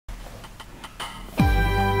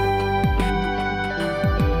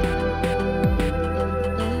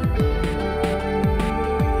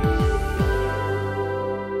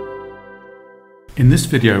In this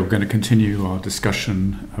video, we're going to continue our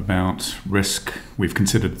discussion about risk. We've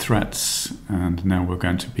considered threats, and now we're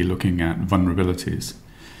going to be looking at vulnerabilities.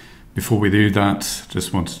 Before we do that,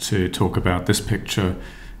 just wanted to talk about this picture,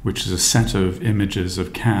 which is a set of images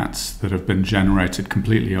of cats that have been generated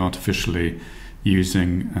completely artificially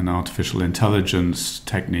using an artificial intelligence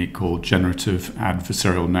technique called generative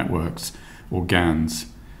adversarial networks, or GANs.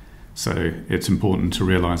 So it's important to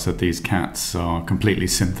realize that these cats are completely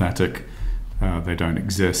synthetic. They don't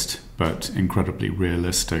exist, but incredibly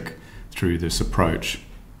realistic through this approach.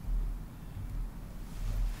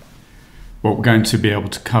 What we're going to be able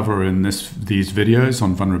to cover in these videos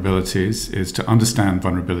on vulnerabilities is to understand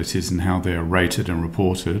vulnerabilities and how they are rated and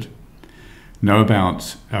reported, know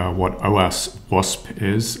about what OWASP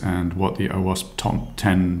is and what the OWASP top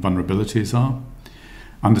 10 vulnerabilities are,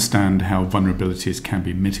 understand how vulnerabilities can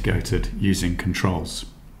be mitigated using controls.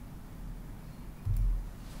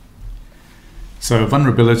 So a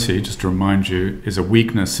vulnerability, just to remind you, is a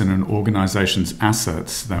weakness in an organization's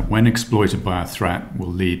assets that, when exploited by a threat,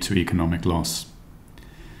 will lead to economic loss.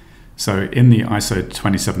 So in the ISO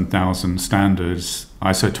 27000 standards,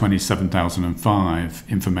 ISO 27005,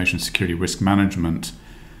 Information Security Risk Management,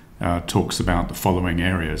 talks about the following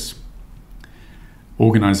areas: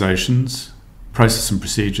 organizations, process and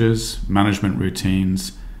procedures, management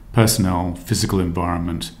routines, personnel, physical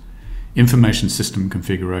environment, information system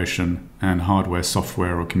configuration, and hardware,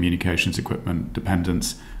 software, or communications equipment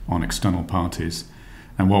dependence on external parties.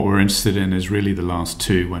 And what we're interested in is really the last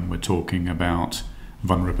two when we're talking about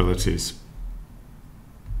vulnerabilities.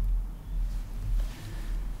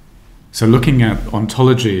 So looking at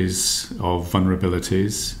ontologies of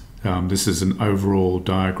vulnerabilities, this is an overall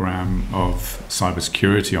diagram of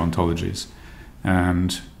cybersecurity ontologies.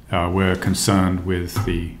 And we're concerned with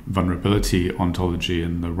the vulnerability ontology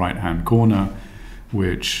in the right-hand corner,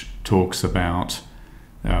 which talks about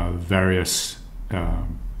various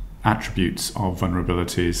attributes of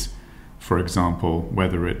vulnerabilities. For example,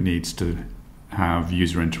 whether it needs to have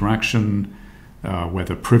user interaction,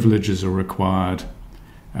 whether privileges are required,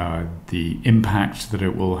 the impact that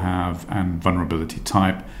it will have, and vulnerability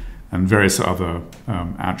type, and various other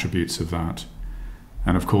attributes of that.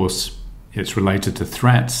 And of course, it's related to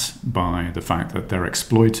threats by the fact that they're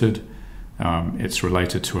exploited. It's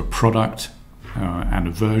related to a product and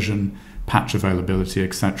a version, patch availability,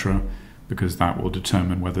 etc., because that will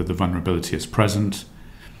determine whether the vulnerability is present.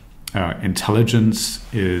 Intelligence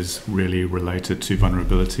is really related to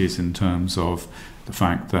vulnerabilities in terms of the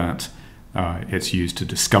fact that it's used to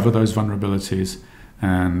discover those vulnerabilities.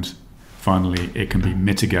 And finally, it can be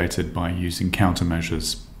mitigated by using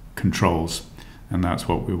countermeasures, controls. And that's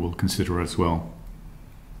what we will consider as well.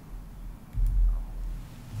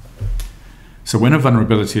 So when a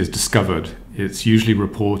vulnerability is discovered, it's usually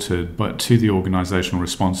reported but to the organization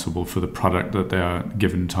responsible for the product that they are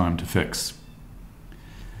given time to fix.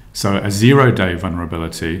 So a zero-day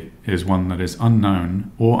vulnerability is one that is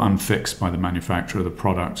unknown or unfixed by the manufacturer of the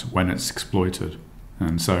product when it's exploited.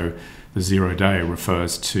 And so the zero-day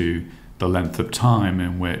refers to the length of time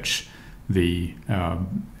in which the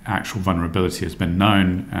actual vulnerability has been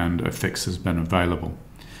known and a fix has been available.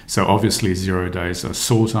 So obviously 0 days are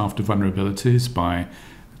sought after vulnerabilities by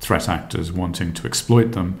threat actors wanting to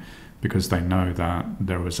exploit them because they know that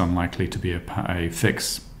there is unlikely to be a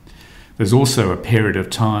fix. There's also a period of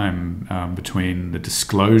time between the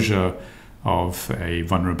disclosure of a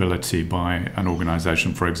vulnerability by an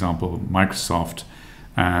organization, for example Microsoft,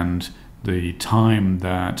 and the time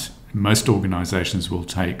that most organizations will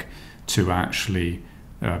take to actually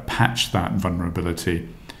patch that vulnerability.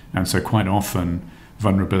 And so quite often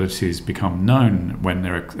vulnerabilities become known when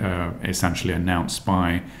they're essentially announced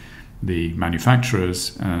by the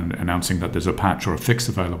manufacturers and announcing that there's a patch or a fix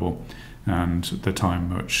available, and the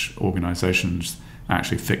time which organizations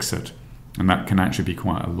actually fix it. And that can actually be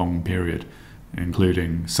quite a long period,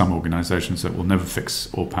 including some organizations that will never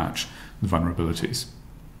fix or patch the vulnerabilities.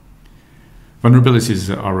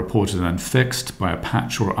 Vulnerabilities are reported and fixed by a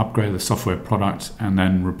patch or upgrade of the software product and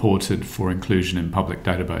then reported for inclusion in public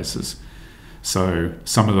databases. So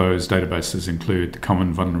some of those databases include the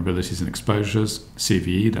Common Vulnerabilities and Exposures,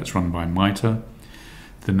 CVE, that's run by MITRE,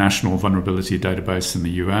 the National Vulnerability Database in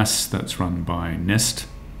the US, that's run by NIST,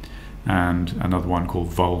 and another one called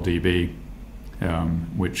VulDB,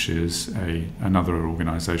 which is another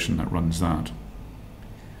organization that runs that.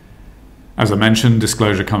 As I mentioned,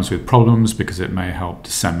 disclosure comes with problems because it may help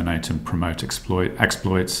disseminate and promote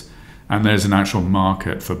exploits, and there's an actual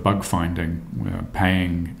market for bug finding,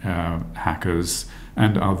 paying hackers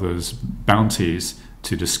and others bounties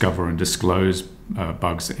to discover and disclose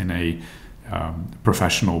bugs in a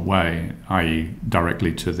professional way, i.e.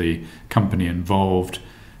 directly to the company involved,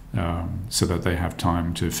 so that they have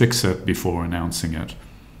time to fix it before announcing it.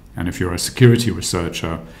 And if you're a security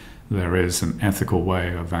researcher, there is an ethical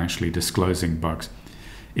way of actually disclosing bugs.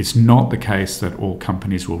 It's not the case that all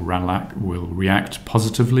companies will react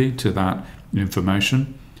positively to that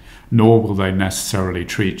information, nor will they necessarily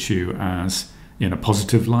treat you as in a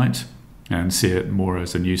positive light and see it more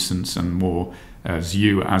as a nuisance and more as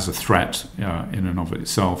you as a threat in and of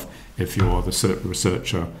itself if you're the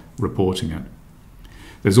researcher reporting it.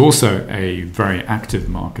 There's also a very active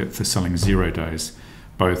market for selling 0 days,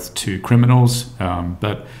 both to criminals,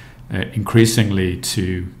 but increasingly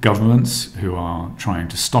to governments who are trying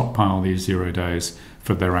to stockpile these 0 days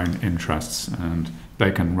for their own interests, and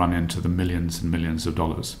they can run into the millions and millions of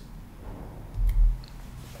dollars.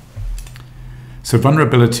 So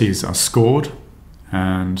vulnerabilities are scored,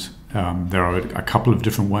 and there are a couple of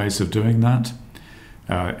different ways of doing that.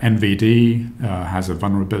 NVD has a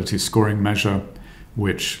vulnerability scoring measure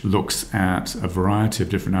which looks at a variety of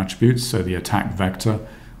different attributes, so the attack vector,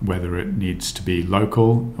 whether it needs to be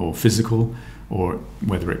local or physical, or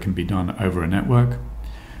whether it can be done over a network,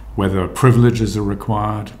 whether privileges are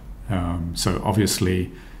required. So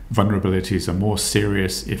obviously vulnerabilities are more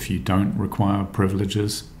serious if you don't require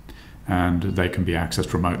privileges, and they can be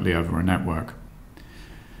accessed remotely over a network.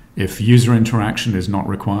 If user interaction is not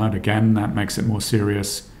required, again, that makes it more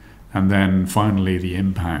serious. And then finally, the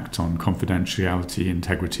impact on confidentiality,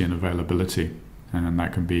 integrity, and availability. And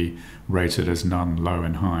that can be rated as none, low,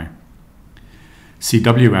 and high.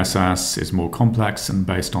 CWSS is more complex and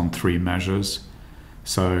based on 3 measures.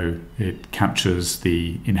 So it captures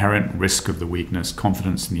the inherent risk of the weakness,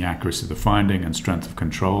 confidence in the accuracy of the finding, and strength of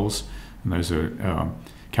controls. And those are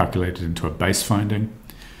calculated into a base finding.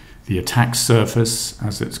 The attack surface,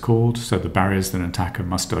 as it's called, so the barriers that an attacker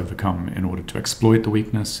must overcome in order to exploit the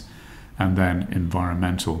weakness. And then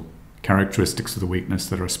environmental characteristics of the weakness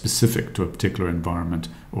that are specific to a particular environment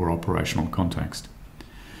or operational context.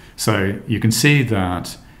 So you can see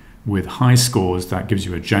that with high scores, that gives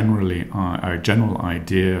you a general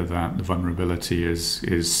idea that the vulnerability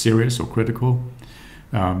is serious or critical,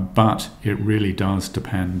 but it really does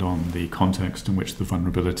depend on the context in which the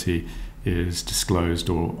vulnerability is disclosed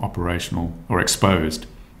or operational or exposed,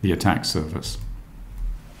 the attack surface.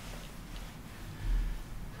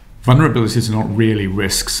 Vulnerabilities are not really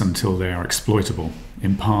risks until they are exploitable.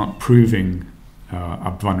 In part, proving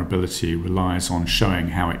a vulnerability relies on showing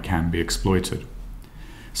how it can be exploited.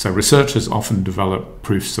 So researchers often develop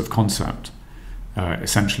proofs of concept,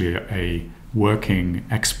 essentially a working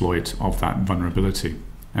exploit of that vulnerability.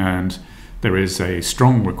 And there is a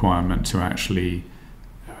strong requirement to actually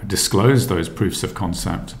disclose those proofs of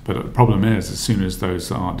concept, but the problem is, as soon as those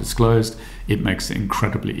are disclosed, it makes it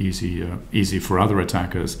incredibly easy for other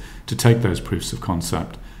attackers to take those proofs of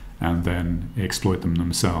concept and then exploit them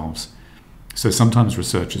themselves. So sometimes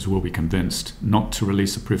researchers will be convinced not to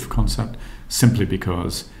release a proof of concept simply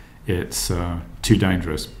because it's too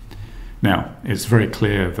dangerous. Now, it's very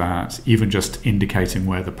clear that even just indicating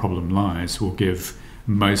where the problem lies will give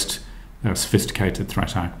most sophisticated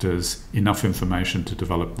threat actors enough information to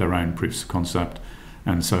develop their own proofs of concept.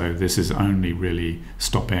 And so this is only really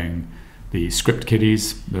stopping the script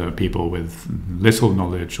kiddies, the people with little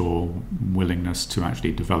knowledge or willingness to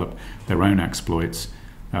actually develop their own exploits,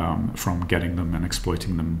 from getting them and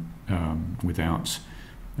exploiting them without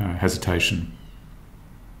hesitation.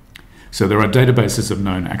 So there are databases of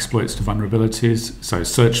known exploits to vulnerabilities. So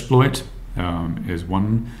Searchploit is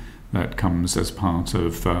one that comes as part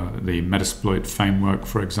of the Metasploit framework,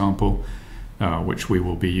 for example, which we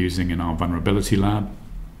will be using in our vulnerability lab.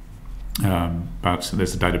 But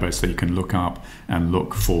there's a database that you can look up and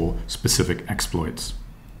look for specific exploits.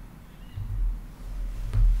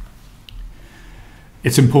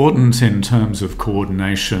 It's important in terms of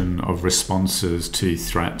coordination of responses to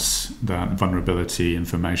threats that vulnerability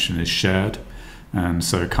information is shared. And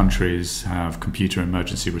so countries have computer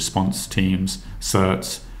emergency response teams,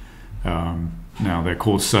 CERTs. Now they're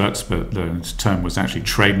called CERTs, but the term was actually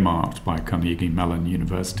trademarked by Carnegie Mellon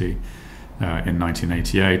University in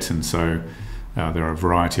 1988, and so there are a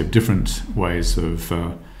variety of different ways of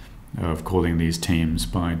calling these teams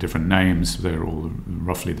by different names. They're all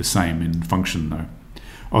roughly the same in function, though.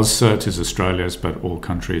 AusCERT is Australia's, but all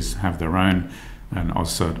countries have their own, and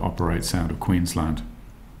AusCERT operates out of Queensland.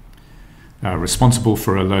 Responsible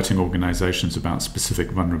for alerting organizations about specific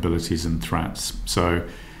vulnerabilities and threats. So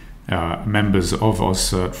members of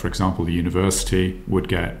AusCERT, for example, the university, would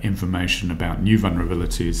get information about new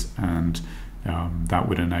vulnerabilities, and that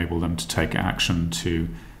would enable them to take action to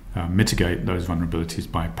mitigate those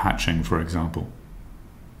vulnerabilities by patching, for example.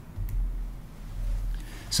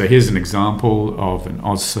 So here's an example of an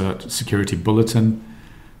OzCert security bulletin.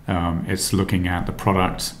 It's looking at the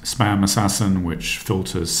product Spam Assassin, which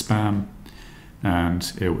filters spam,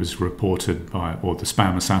 and it was reported by, or the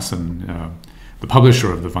Spam Assassin, the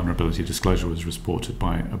publisher of the vulnerability disclosure was reported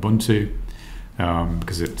by Ubuntu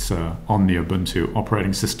because it's on the Ubuntu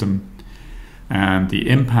operating system. And the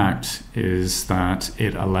impact is that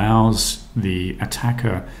it allows the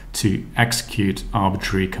attacker to execute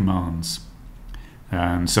arbitrary commands.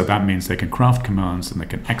 And so that means they can craft commands and they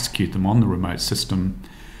can execute them on the remote system,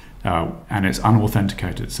 and it's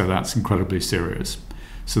unauthenticated, so that's incredibly serious.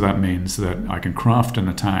 So that means that I can craft an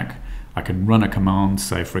attack, I can run a command,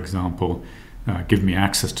 say for example, give me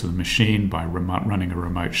access to the machine by running a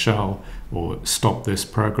remote shell, or stop this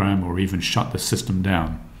program, or even shut the system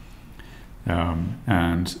down.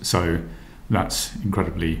 And so that's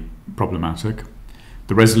incredibly problematic.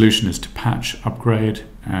 The resolution is to patch, upgrade,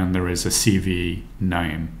 and there is a CVE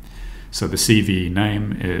name. So the CVE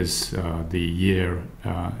name is the year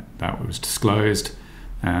that was disclosed,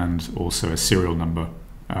 and also a serial number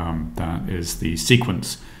that is the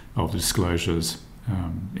sequence of the disclosures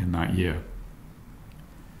in that year.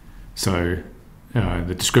 So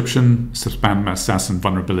the description, Spam Assassin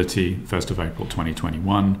vulnerability, 1st of April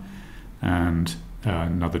 2021, and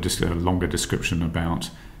another longer description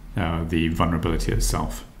about the vulnerability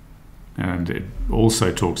itself. And it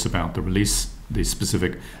also talks about the release, the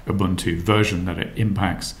specific Ubuntu version that it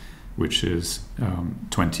impacts, which is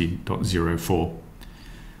 20.04.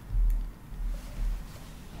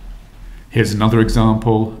 Here's another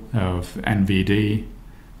example of NVD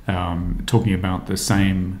talking about the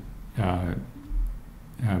same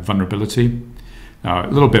vulnerability. A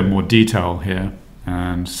little bit more detail here,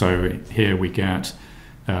 and so here we get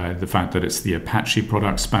the fact that it's the Apache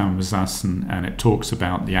product Spam Assassin, and it talks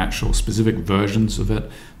about the actual specific versions of it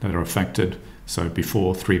that are affected. So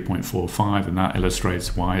before 3.45, and that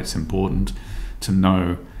illustrates why it's important to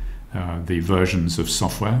know the versions of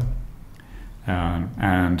software.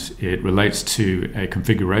 And it relates to a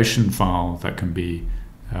configuration file that can be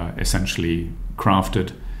essentially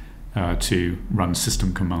crafted to run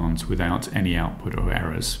system commands without any output or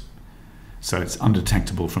errors. So it's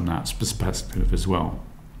undetectable from that perspective as well.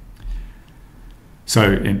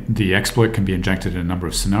 So the exploit can be injected in a number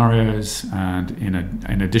of scenarios, and in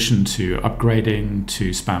addition to upgrading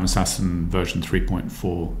to Spam Assassin version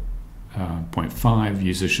 3.4.5,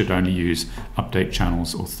 users should only use update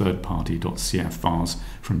channels or third-party .cf files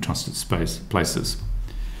from trusted places.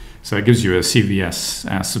 So it gives you a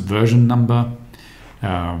CVSS version number,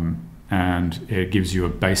 and it gives you a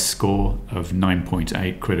base score of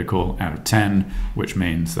 9.8 critical out of 10, which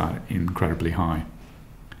means that incredibly high.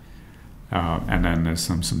 And then there's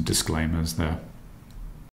some disclaimers there.